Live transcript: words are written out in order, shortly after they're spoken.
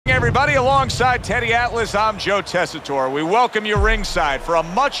everybody. Alongside Teddy Atlas, I'm Joe Tessitore. We welcome you ringside for a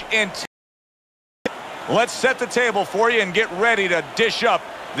much intense. Let's set the table for you and get ready to dish up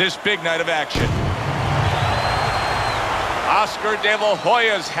this big night of action. Oscar de la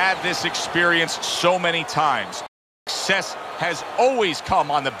Hoya's had this experience so many times. Success has always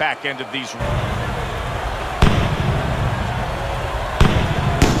come on the back end of these.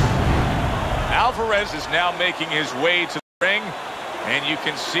 Alvarez is now making his way to the ring, and you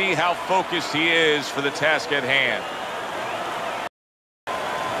can see how focused he is for the task at hand.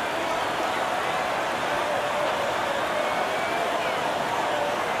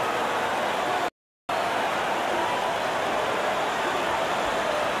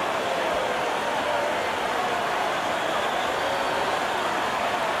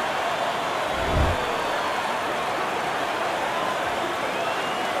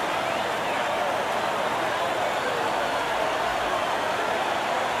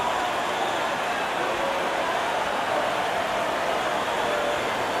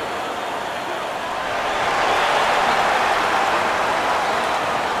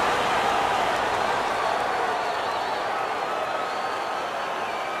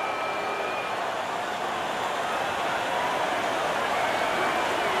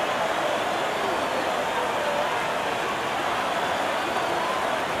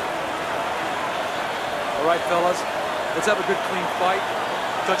 All right, fellas, let's have a good, clean fight.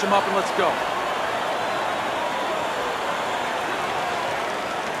 Touch him up and let's go.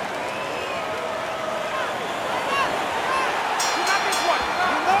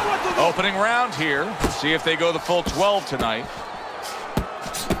 Opening round here. See if they go the full 12 tonight.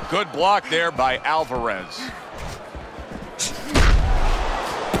 Good block there by Alvarez.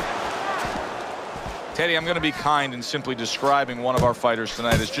 Teddy, I'm going to be kind in simply describing one of our fighters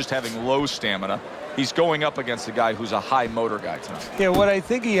tonight as just having low stamina. He's going up against a guy who's a high motor guy tonight. Yeah, what I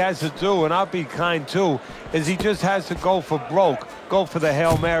think he has to do, and I'll be kind too, is he just has to go for broke, go for the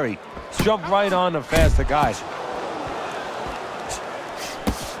Hail Mary. Jump right on the faster guy.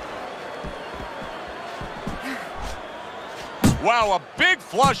 Wow, a big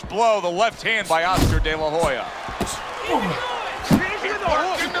flush blow, the left hand by Oscar de la Hoya.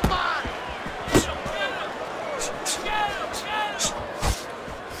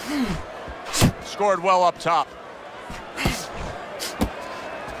 Scored well up top.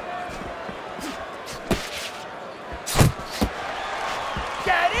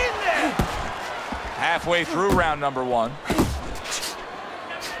 Get in there! Halfway through round number one.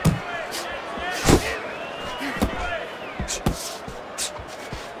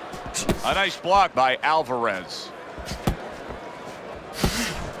 A nice block by Alvarez.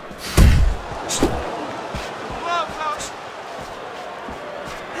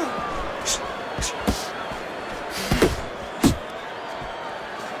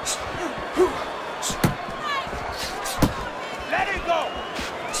 Let it go!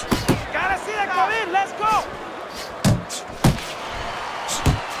 Gotta see that go in, let's go!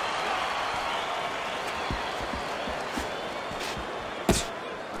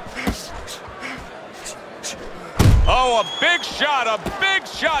 Oh, a big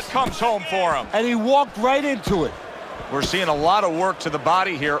shot comes home for him. And he walked right into it. We're seeing a lot of work to the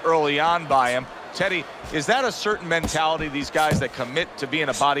body here early on by him. Teddy, is that a certain mentality, these guys that commit to being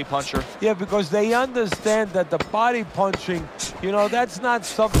a body puncher? Yeah, because they understand that the body punching, you know, that's not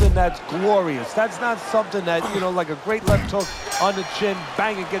something that's glorious. That's not something that, you know, like a great left hook on the chin,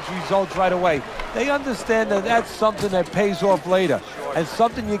 bang, it gets results right away. They understand that that's something that pays off later, and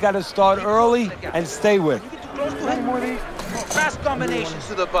something you got to start early and stay with. Fast combinations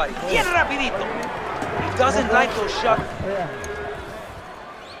to the body. Bien rapidito. He doesn't like those shots.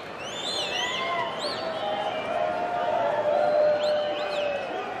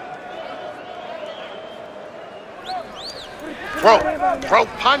 Throw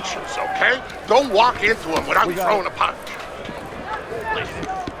punches, okay? Don't walk into him without throwing a punch.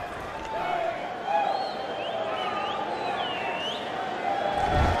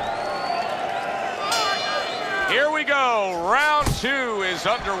 Here we go. Round two is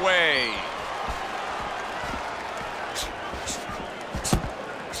underway.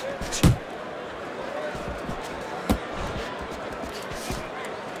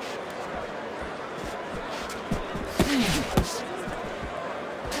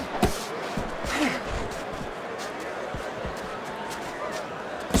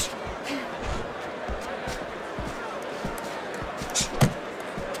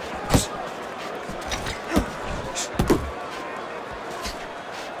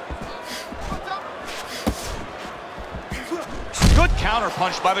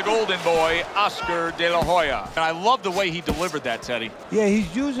 punch by the golden boy, Oscar De La Hoya. And I love the way he delivered that, Teddy. Yeah,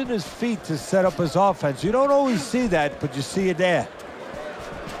 he's using his feet to set up his offense. You don't always see that, but you see it there.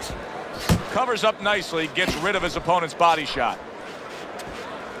 Covers up nicely, gets rid of his opponent's body shot.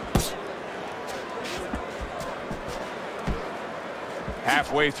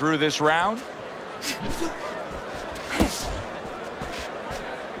 Halfway through this round.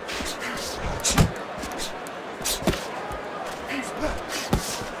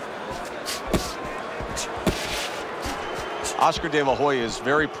 Oscar De La Hoya is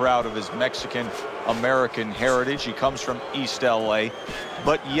very proud of his Mexican-American heritage. He comes from East LA,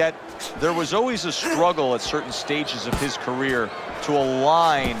 but yet there was always a struggle at certain stages of his career to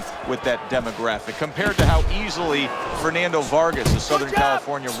align with that demographic compared to how easily Fernando Vargas, a Southern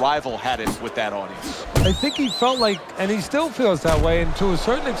California rival, had it with that audience. I think he felt like, and he still feels that way, and to a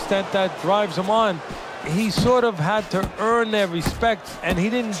certain extent that drives him on. He sort of had to earn their respect, and he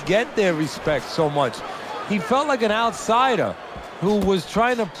didn't get their respect so much. He felt like an outsider who was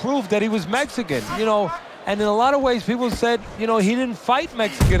trying to prove that he was Mexican, you know, and in a lot of ways people said, you know, he didn't fight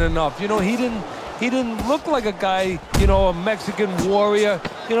Mexican enough. You know, he didn't look like a guy, you know, a Mexican warrior.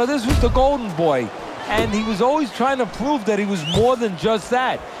 You know, this was the golden boy, and he was always trying to prove that he was more than just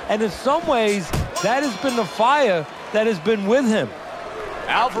that. And in some ways, that has been the fire that has been with him.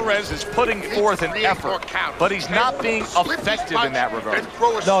 Alvarez is putting forth an effort, but he's not being effective in that regard.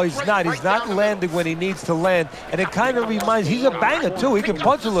 No, he's not. He's not landing when he needs to land. And it kind of reminds, he's a banger too. He can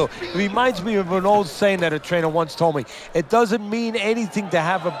punch a little. It reminds me of an old saying that a trainer once told me. It doesn't mean anything to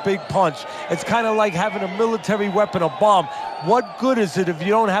have a big punch. It's kind of like having a military weapon, a bomb. What good is it if you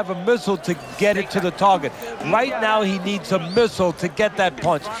don't have a missile to get it to the target? Right now, he needs a missile to get that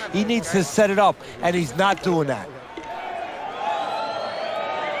punch. He needs to set it up, and he's not doing that.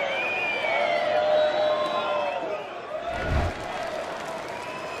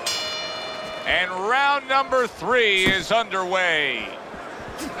 And round number 3 is underway.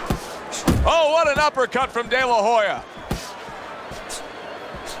 Oh, what an uppercut from De La Hoya.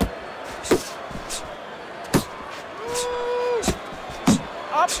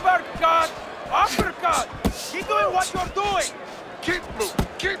 Uppercut! Uppercut! Keep doing what you're doing! Keep moving,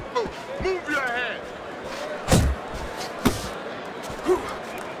 keep moving. Move your head.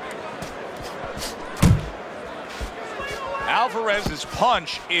 Alvarez's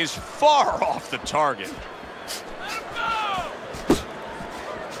punch is far off the target.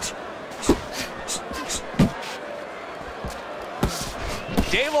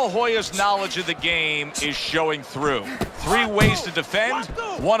 De La Hoya's knowledge of the game is showing through. 3 ways to defend.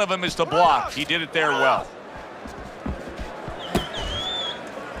 One of them is to block. He did it there well.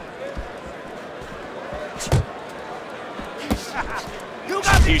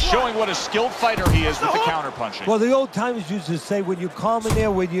 He's showing what a skilled fighter he is with the counterpunching. Well, the old timers used to say, when you're calm in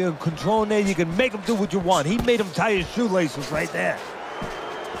there, when you're in control in there, you can make him do what you want. He made him tie his shoelaces right there.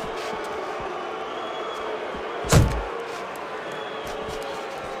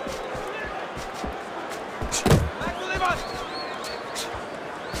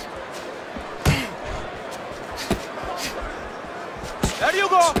 There you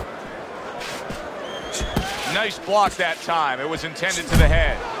go! Nice block that time. It was intended to the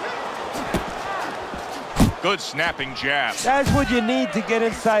head. Good snapping jab. That's what you need to get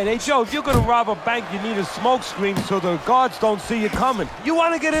inside. Hey, Joe, if you're going to rob a bank, you need a smoke screen so the guards don't see you coming. You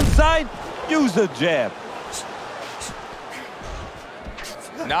want to get inside? Use the jab.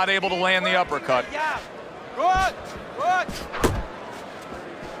 Not able to land the uppercut. Yeah. Good! Good!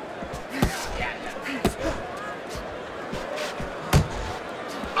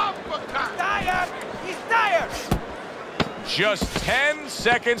 Uppercut. Tired! He's tired! Just 10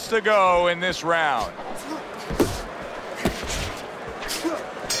 seconds to go in this round.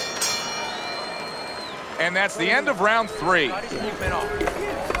 And that's the end of round 3.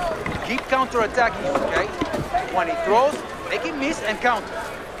 Keep counter-attacking, okay? When he throws, make him miss and counter.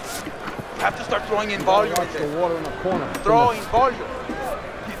 You have to start throwing in volume. Throw in volume.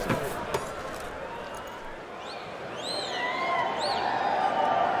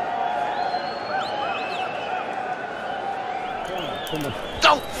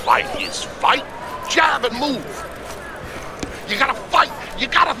 Don't fight his fight. Jab and move. You gotta fight. You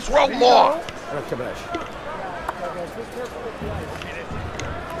gotta throw more.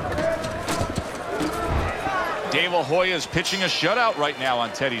 De La Hoya is pitching a shutout right now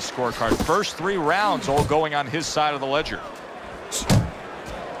on Teddy's scorecard. First 3 rounds all going on his side of the ledger.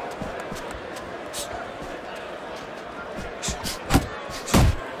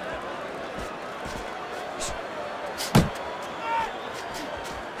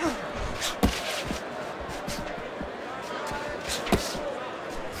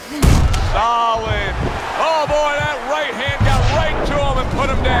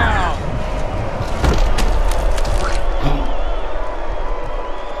 down.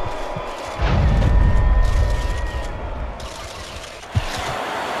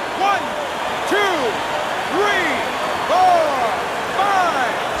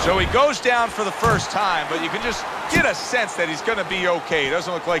 So he goes down for the first time, but you can just get a sense that he's going to be okay. It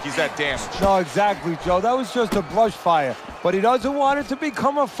doesn't look like he's that damaged. No, exactly, Joe. That was just a brush fire. But he doesn't want it to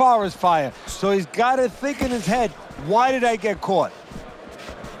become a forest fire. So he's got to think in his head, why did I get caught?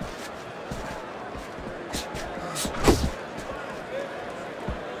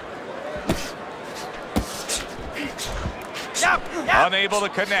 Unable to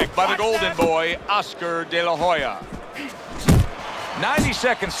connect by the golden boy, Oscar De La Hoya. 90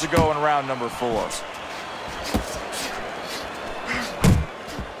 seconds to go in round number 4.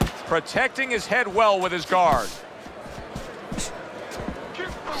 Protecting his head well with his guard.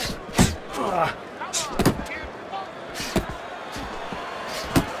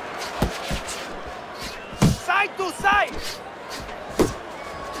 Side to side.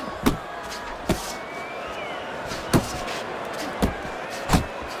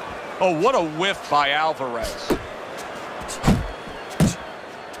 Oh, what a whiff by Alvarez.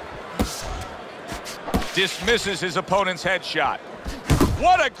 Dismisses his opponent's headshot.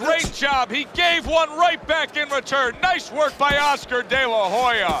 What a great job. He gave one right back in return. Nice work by Oscar De La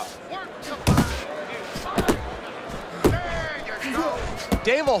Hoya.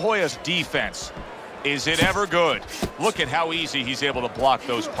 De La Hoya's defense, is it ever good? Look at how easy he's able to block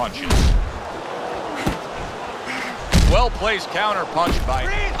those punches. Well-placed counter punch by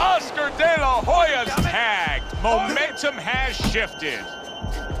Oscar De La Hoya's tagged. Momentum has shifted.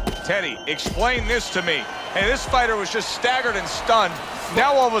 Teddy, explain this to me. Hey, this fighter was just staggered and stunned.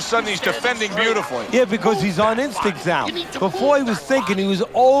 Now all of a sudden he's defending beautifully. Yeah, because he's on instinct now. Before he was thinking, he was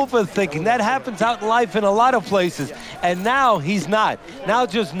overthinking. That happens out in life in a lot of places. And now he's not. Now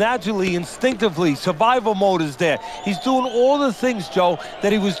just naturally, instinctively, survival mode is there. He's doing all the things, Joe,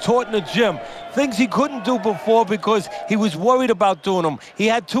 that he was taught in the gym. Things he couldn't do before because he was worried about doing them. He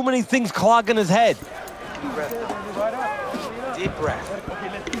had too many things clogging his head. Deep breath.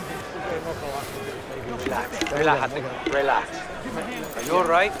 Relax, relax, relax. Are you all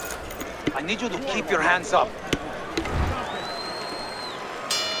right? I need you to keep your hands up.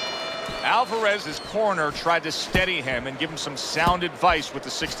 Alvarez's corner tried to steady him and give him some sound advice with the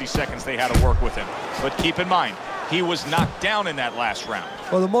 60 seconds they had to work with him. But keep in mind, he was knocked down in that last round.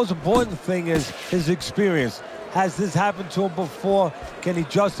 Well, the most important thing is his experience. Has this happened to him before? Can he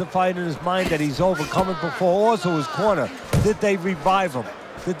justify it in his mind that he's overcome it before? Also his corner, did they revive him?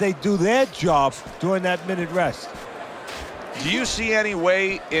 Did they do their job during that minute rest? Do you see any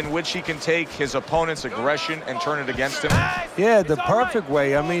way in which he can take his opponent's aggression and turn it against him? Yeah, the perfect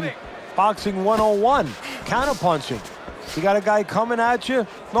way. I mean, boxing 101, counterpunching. You got a guy coming at you,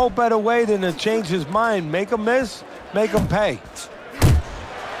 no better way than to change his mind. Make him miss, make him pay.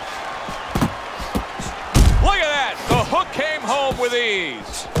 Look at that! The hook came home with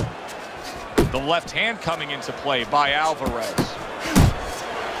ease. The left hand coming into play by Alvarez.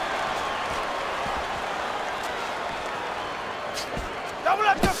 Double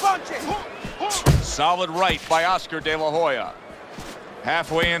up your punches. Solid right by Oscar De La Hoya.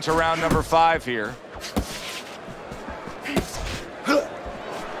 Halfway into round number 5 here.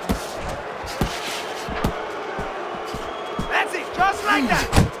 That's it, just like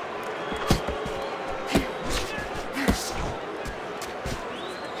that.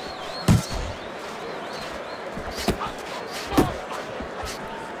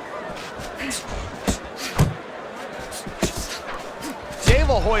 De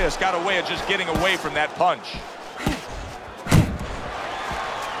La Hoya's got a way of just getting away from that punch.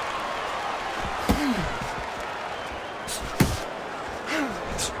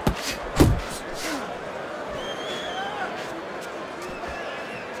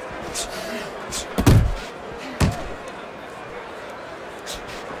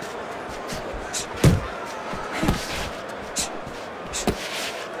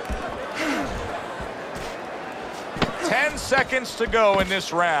 Seconds to go in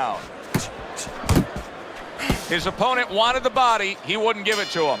this round. His opponent wanted the body. He wouldn't give it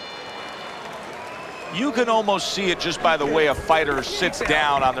to him. You can almost see it just by the way a fighter sits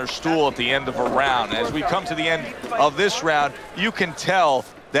down on their stool at the end of a round. As we come to the end of this round, you can tell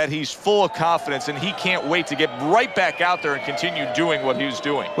that he's full of confidence and he can't wait to get right back out there and continue doing what he's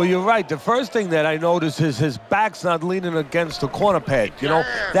doing. Well, you're right. The first thing that I notice is his back's not leaning against the corner pad. You know,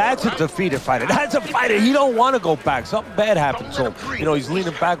 that's a defeated fighter. That's a fighter. He don't want to go back. Something bad happened to him. You know, he's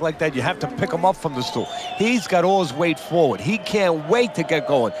leaning back like that. You have to pick him up from the stool. He's got all his weight forward. He can't wait to get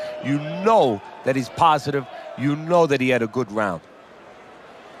going. You know that he's positive. You know that he had a good round.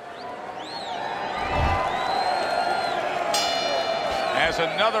 as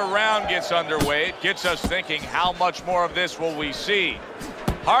another round gets underway, it gets us thinking, how much more of this will we see?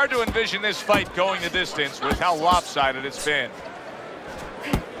 Hard to envision this fight going the distance with how lopsided it's been.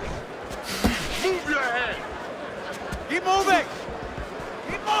 Move your head. Keep moving.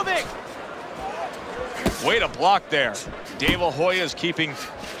 Keep moving. Way to block there. David Hoya is keeping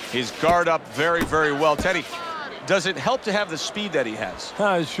his guard up very, very well. Teddy, does it help to have the speed that he has?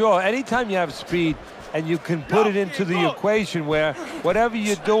 Sure. Anytime you have speed and you can put it into the equation where whatever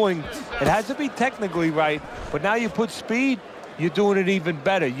you're doing, it has to be technically right, but now you put speed, you're doing it even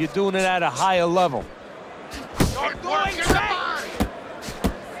better. You're doing it at a higher level. You're doing great.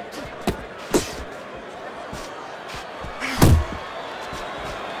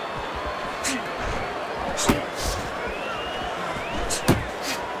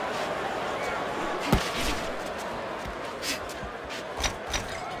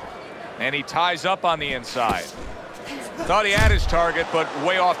 And he ties up on the inside. Thought he had his target, but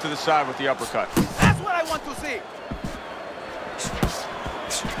way off to the side with the uppercut. That's what I want to see.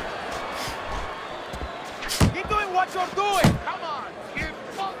 Keep doing what you're doing. Come on, keep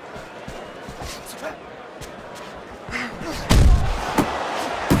up.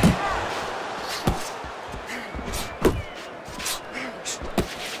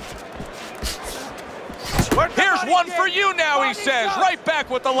 Here's one for you now, he says. Right back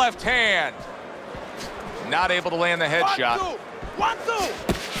with the left hand. Not able to land the headshot. 1, 2.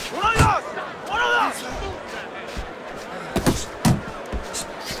 1, 2. 1,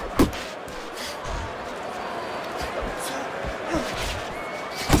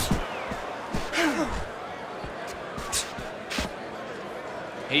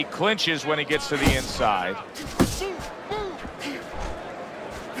 2. He clinches when he gets to the inside.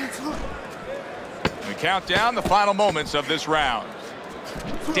 We count down the final moments of this round.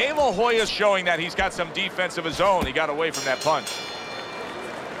 De La Hoya is showing that he's got some defense of his own. He got away from that punch.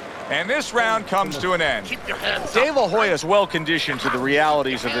 And this round comes to an end. Keep your hands De up. La Hoya is well conditioned to the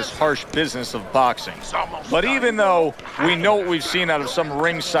realities of this harsh business of boxing. But even though we know what we've seen out of some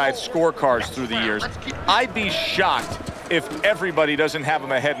ringside scorecards through the years, I'd be shocked if everybody doesn't have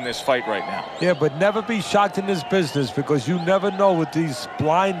him ahead in this fight right now. Yeah, but never be shocked in this business because you never know with these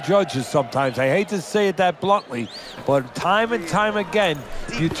blind judges sometimes. I hate to say it that bluntly, but time and time again,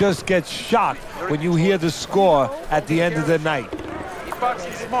 you just get shocked when you hear the score at the end of the night. He's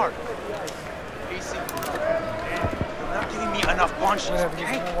boxing smart. Easy. You're not giving me enough punches,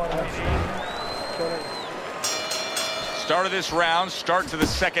 okay? Start of this round, start to the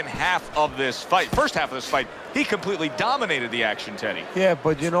second half of this fight. First half of this fight, he completely dominated the action, Teddy. Yeah,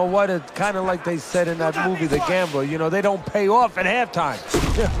 but you know what? It's kind of like they said in that movie, The Gambler. You know, they don't pay off at halftime.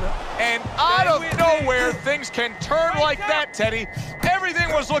 And out of nowhere, things can turn like that, Teddy.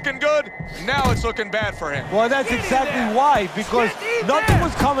 Everything was looking good. Now it's looking bad for him. Well, that's exactly why, because nothing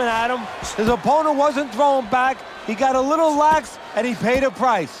was coming at him. His opponent wasn't throwing back. He got a little lax, and he paid a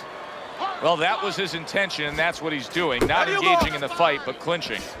price. Well, that was his intention, and that's what he's doing. Not engaging in the fight, but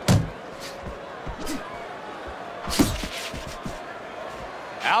clinching.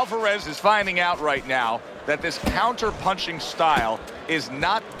 Alvarez is finding out right now that this counter-punching style is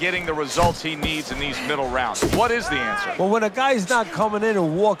not getting the results he needs in these middle rounds. What is the answer? Well, when a guy's not coming in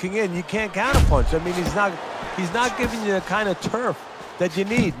and walking in, you can't counterpunch. I mean, he's not giving you the kind of turf that you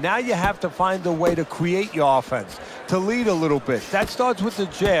need. Now you have to find a way to create your offense, to lead a little bit. That starts with the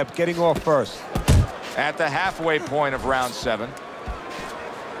jab, getting off first. At the halfway point of round 7.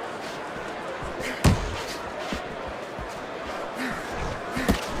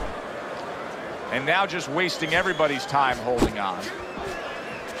 And now just wasting everybody's time holding on.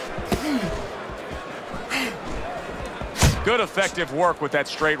 Good effective work with that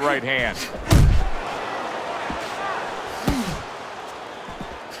straight right hand.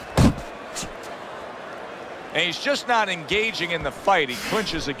 And he's just not engaging in the fight. He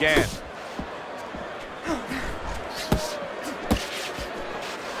clinches again.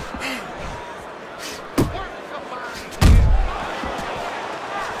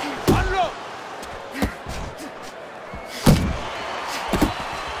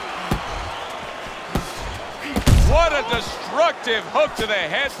 What a destructive hook to the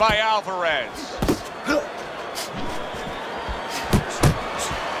head by Alvarez.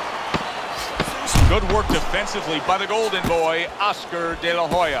 Good work defensively by the golden boy, Oscar De La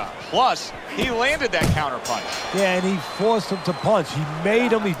Hoya. Plus, he landed that counterpunch. Yeah, and he forced him to punch. He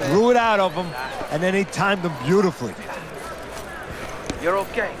made him, he threw it out of him, and then he timed him beautifully. You're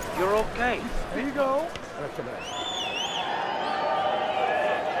okay. You're okay. There you go.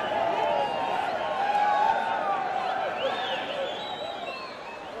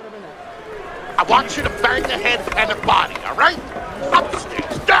 I want you to bang the head and the body, all right?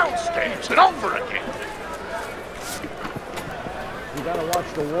 Upstairs, downstairs, and over again. You gotta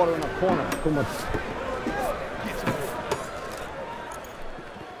watch the water in the corner. Too much.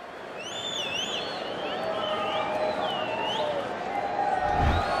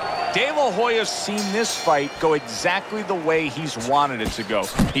 Dave La Hoya's seen this fight go exactly the way he's wanted it to go.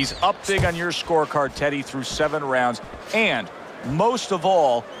 He's up big on your scorecard, Teddy, through 7 rounds. And most of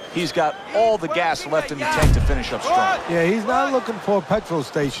all, he's got all the gas left in the tank to finish up strong. Yeah, he's not looking for a petrol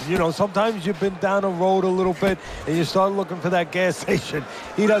station. You know, sometimes you've been down a road a little bit and you start looking for that gas station.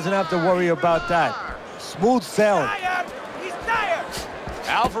 He doesn't have to worry about that. Smooth sailing. He's tired.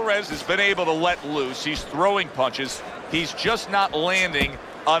 Alvarez has been able to let loose. He's throwing punches. He's just not landing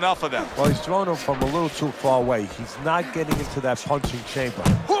enough of them. Well, he's throwing them from a little too far away. He's not getting into that punching chamber.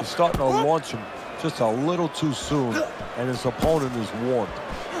 He's starting to launch him just a little too soon, and his opponent is warned.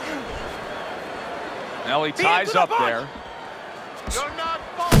 Now he ties up there. You're not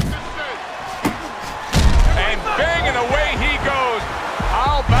focusing. And banging away he goes.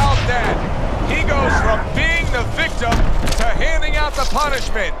 How about that? He goes from being the victim to handing out the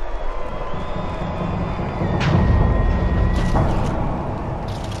punishment.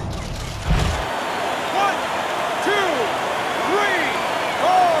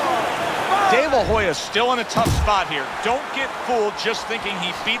 Dave La Hoya still in a tough spot here. Don't get fooled just thinking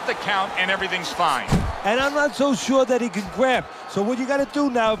he beat the count and everything's fine. And I'm not so sure that he can grab. So what you got to do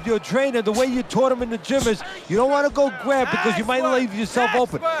now, if you're a trainer, the way you taught him in the gym is you don't want to go grab because you might leave yourself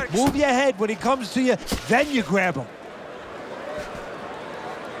open. Move your head when he comes to you, then you grab him.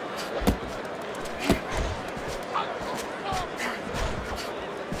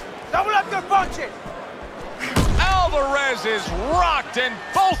 Double up your punches. Alvarez is rocked, and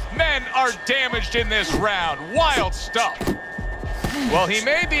both men are damaged in this round. Wild stuff. Well, he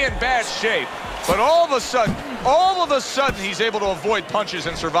may be in bad shape, but all of a sudden, he's able to avoid punches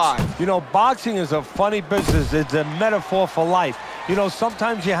and survive. You know, boxing is a funny business. It's a metaphor for life. You know,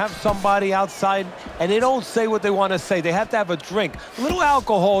 sometimes you have somebody outside and they don't say what they want to say. They have to have a drink, a little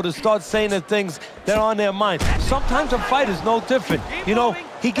alcohol to start saying the things that are on their mind. Sometimes a fight is no different. You know,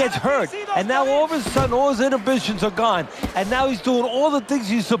 he gets hurt, and now all of a sudden all his inhibitions are gone, and now he's doing all the things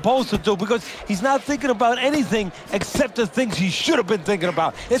he's supposed to do because he's not thinking about anything except the things he should have been thinking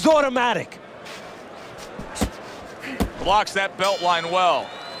about. It's automatic. Blocks that belt line well.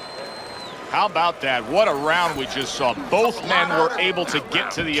 How about that? What a round we just saw. Both men were able to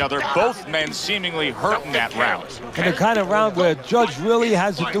get to the other. Both men seemingly hurt in that round. And the kind of round where a judge really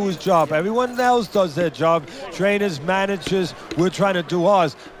has to do his job. Everyone else does their job. Trainers, managers, we're trying to do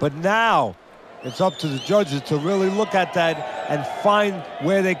ours. But now it's up to the judges to really look at that and find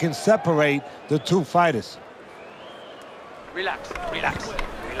where they can separate the two fighters. Relax, relax,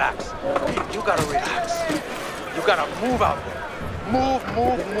 relax. You gotta relax. You gotta move out there. Move,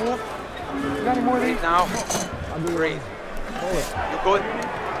 move, move. You got any more of these? Now, breathe. You good?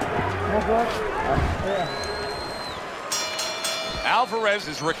 Alvarez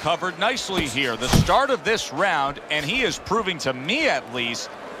has recovered nicely here. The start of this round, and he is proving to me at least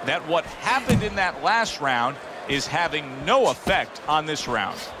that what happened in that last round is having no effect on this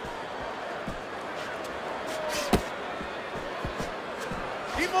round.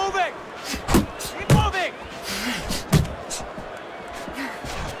 Keep moving! Keep moving!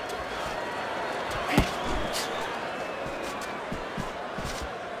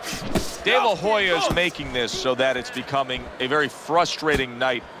 Dave La Hoya is making this so that it's becoming a very frustrating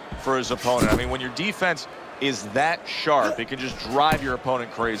night for his opponent. I mean, when your defense is that sharp, it can just drive your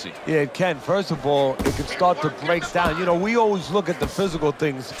opponent crazy. Yeah, it can. First of all, it can start to break down. You know, we always look at the physical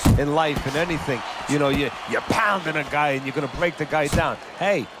things in life and anything. You know, you're pounding a guy and you're going to break the guy down.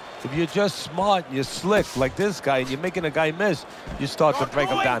 Hey, if you're just smart and you're slick like this guy and you're making a guy miss, you start to break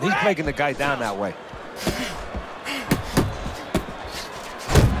him down. He's breaking the guy down that way.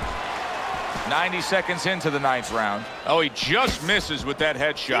 90 seconds into the 9th round. Oh, he just misses with that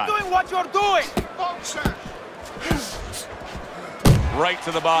headshot. Keep doing what you're doing! Right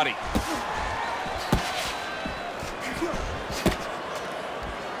to the body.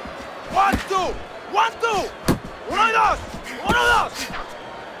 One, two! One, two! Uno, dos! Uno, dos!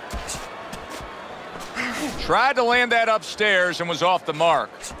 Tried to land that upstairs and was off the mark.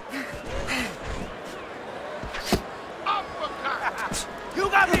 You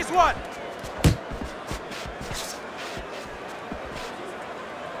got this one!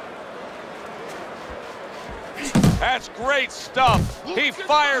 That's great stuff. He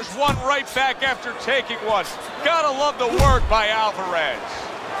fires one right back after taking one. Gotta love the work by Alvarez.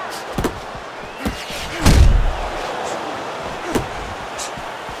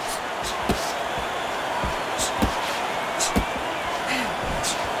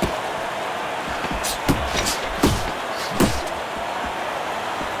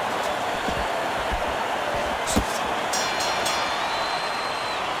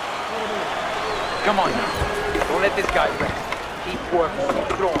 Come on now. Don't let this guy rest. Keep working. Keep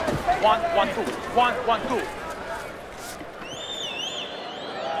throwing. 1, 1, 2. 1, 1, 2.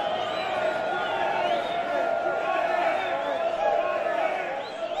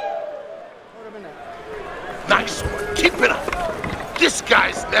 Nice one. Keep it up. This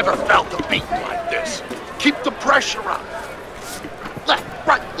guy's never felt a beating like this. Keep the pressure up. Left,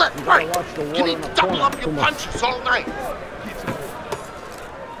 right, left, right. You need to double up your punches all night.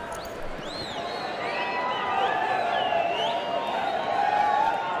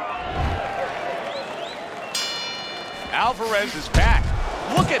 Alvarez is back.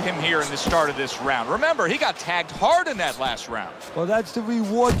 Look at him here in the start of this round. Remember, he got tagged hard in that last round. Well, that's the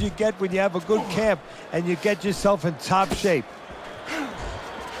reward you get when you have a good camp and you get yourself in top shape.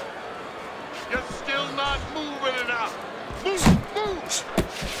 You're still not moving enough. Move, move.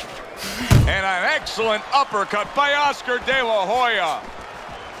 And an excellent uppercut by Oscar De La Hoya.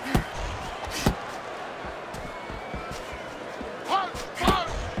 Punch, punch.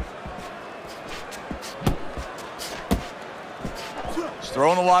 He's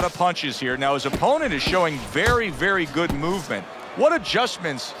throwing a lot of punches here. Now, his opponent is showing very, very good movement. What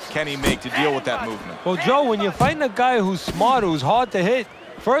adjustments can he make to deal with that movement? Well, Joe, when you're fighting a guy who's smart, who's hard to hit,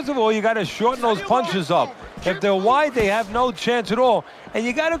 first of all, you got to shorten those punches up. If they're wide, they have no chance at all. And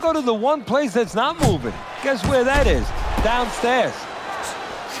you got to go to the one place that's not moving. Guess where that is? Downstairs.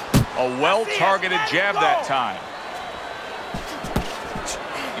 A well-targeted jab that time.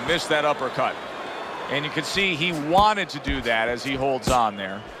 He missed that uppercut. And you can see he wanted to do that as he holds on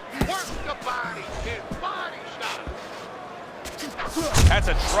there. Work the body, kid. Body shot. That's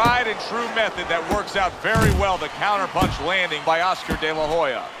a tried and true method that works out very well. The counterpunch landing by Oscar De La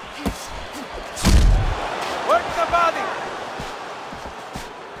Hoya. Work the body.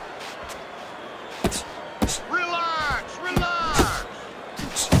 Relax, relax.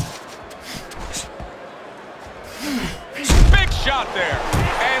 Big shot there.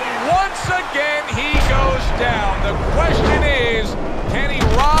 And once again, he goes down. The question is, can he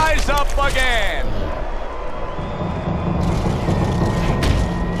rise up again?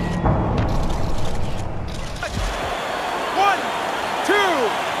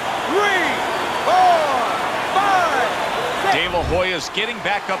 De La Hoya's getting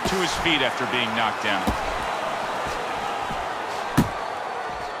back up to his feet after being knocked down.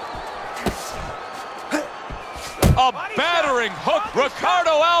 A battering hook.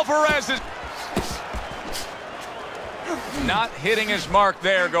 Ricardo Alvarez is not hitting his mark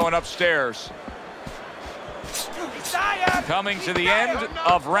there, going upstairs. Coming to the end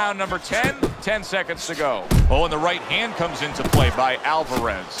of round number 10. 10 seconds to go. Oh, and the right hand comes into play by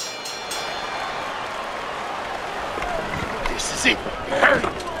Alvarez. This is it. Hurry.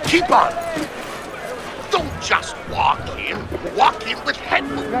 Keep on. Don't just walk in. Walk in with head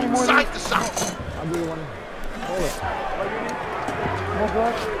movement side to side. I'll do one. Hold it. More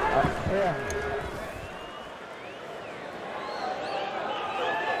blood? Yeah.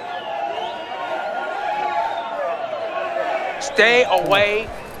 Stay away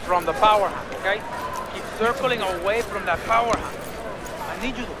from the power hand, okay? Keep circling away from that power hand. I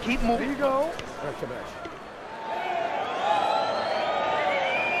need you to keep moving. There you go.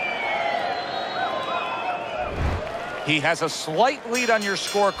 He has a slight lead on your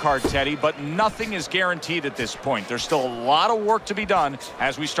scorecard, Teddy, but nothing is guaranteed at this point. There's still a lot of work to be done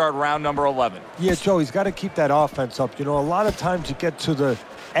as we start round number 11. Yeah, Joe, he's got to keep that offense up. You know, a lot of times you get to the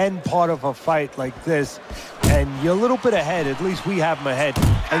end part of a fight like this, and you're a little bit ahead. At least we have him ahead.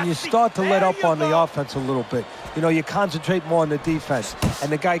 And you start to let up on the offense a little bit. You know, you concentrate more on the defense,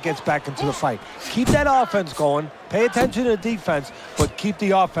 and the guy gets back into the fight. Keep that offense going. Pay attention to the defense, but keep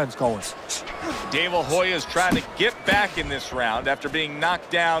the offense going. De La Hoya is trying to get back in this round after being knocked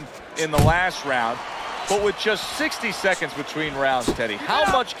down in the last round. But with just 60 seconds between rounds, Teddy,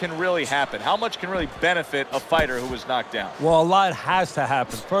 how much can really happen? How much can really benefit a fighter who was knocked down? Well, a lot has to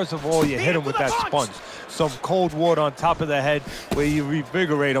happen. First of all, you hit him with that sponge. Some cold water on top of the head where you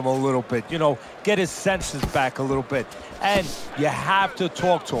revigorate him a little bit. You know, get his senses back a little bit. And you have to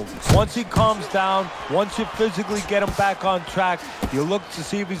talk to him. Once he calms down, once you physically get him back on track, you look to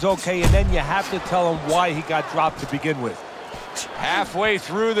see if he's okay, and then you have to tell him why he got dropped to begin with. Halfway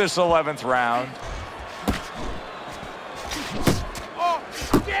through this 11th round.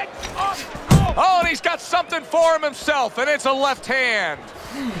 Oh, and he's got something for him himself, and it's a left hand.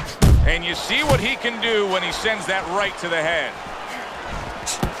 And you see what he can do when he sends that right to the head.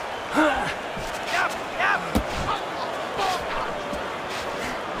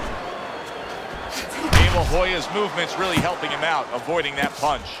 De La Hoya's movement's really helping him out, avoiding that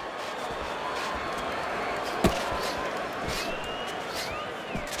punch.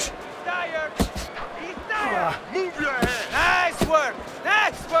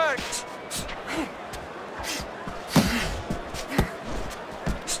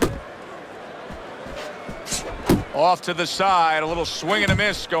 off to the side. A little swing and a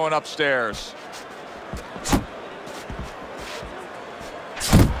miss going upstairs.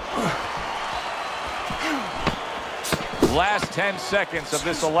 Last 10 seconds of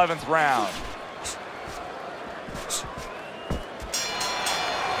this 11th round.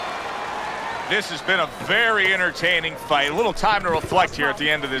 This has been a very entertaining fight. A little time to reflect here at the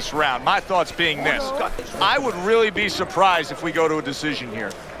end of this round. My thoughts being this: I would really be surprised if we go to a decision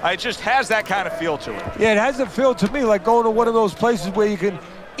here. It just has that kind of feel to it. Yeah, it has a feel to me like going to one of those places where you can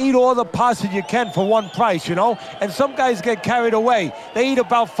eat all the pasta you can for one price, you know? And some guys get carried away. They eat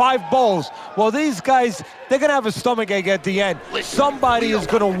about 5 bowls. Well, these guys, they're going to have a stomachache at the end. Somebody is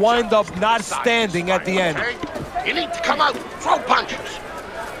going to wind up not standing at the end. You need to come out, throw punches.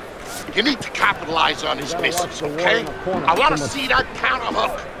 You need to capitalize on his misses, okay? I want to see that counter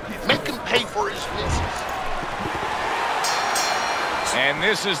hook. Make him pay for his misses. And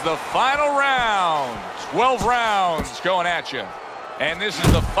this is the final round. 12 rounds going at you. And this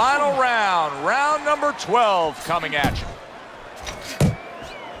is the final round. Round number 12 coming at you.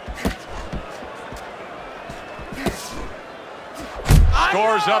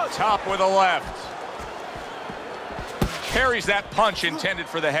 Scores up top with a left. Carries that punch intended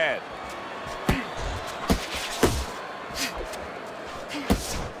for the head.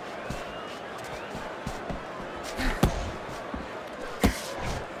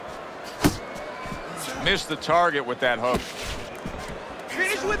 Missed the target with that hook.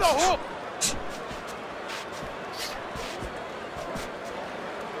 Finish with a hook.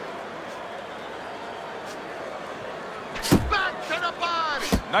 Back to the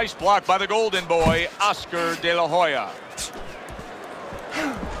body. Nice block by the golden boy, Oscar de la Hoya.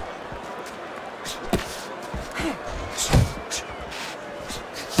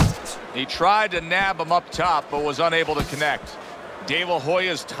 He tried to nab him up top, but was unable to connect. De La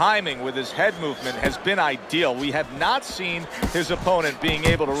Hoya's timing with his head movement has been ideal. We have not seen his opponent being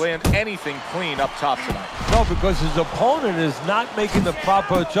able to land anything clean up top tonight. No, because his opponent is not making the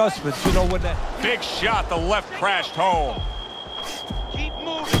proper adjustments. You know, when that big shot, the left crashed home. Keep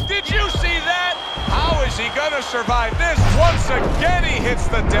moving. Did you see that? How is he going to survive this? Once again, he hits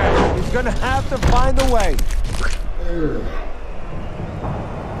the deck. he's going to have to find a way.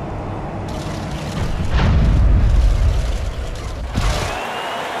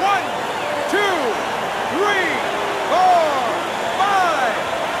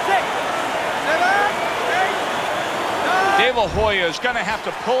 De La Hoya is going to have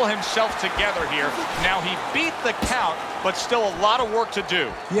to pull himself together here. Now, he beat the count, but still a lot of work to do.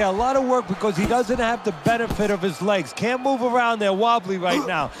 Yeah, a lot of work because he doesn't have the benefit of his legs. Can't move around. They're wobbly right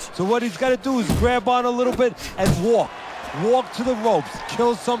now. So what he's got to do is grab on a little bit and walk. Walk to the ropes.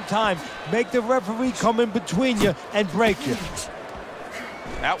 Kill some time. Make the referee come in between you and break you.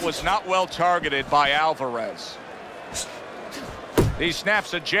 That was not well targeted by Alvarez. He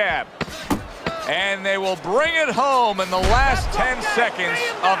snaps a jab. And they will bring it home in the last 10 seconds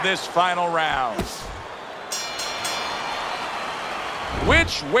of this final round.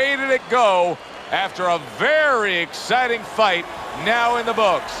 Which way did it go after a very exciting fight now in the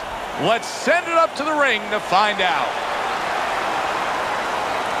books? Let's send it up to the ring to find out.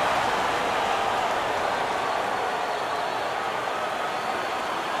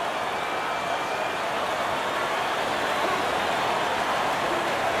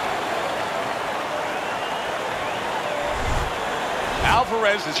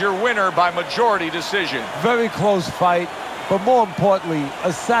 Alvarez is your winner by majority decision. Very close fight, but more importantly,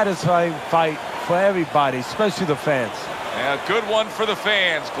 a satisfying fight for everybody, especially the fans. Yeah, a good one for the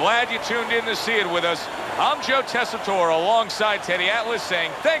fans. Glad you tuned in to see it with us. I'm Joe Tessitore alongside Teddy Atlas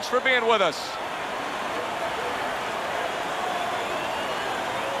saying thanks for being with us.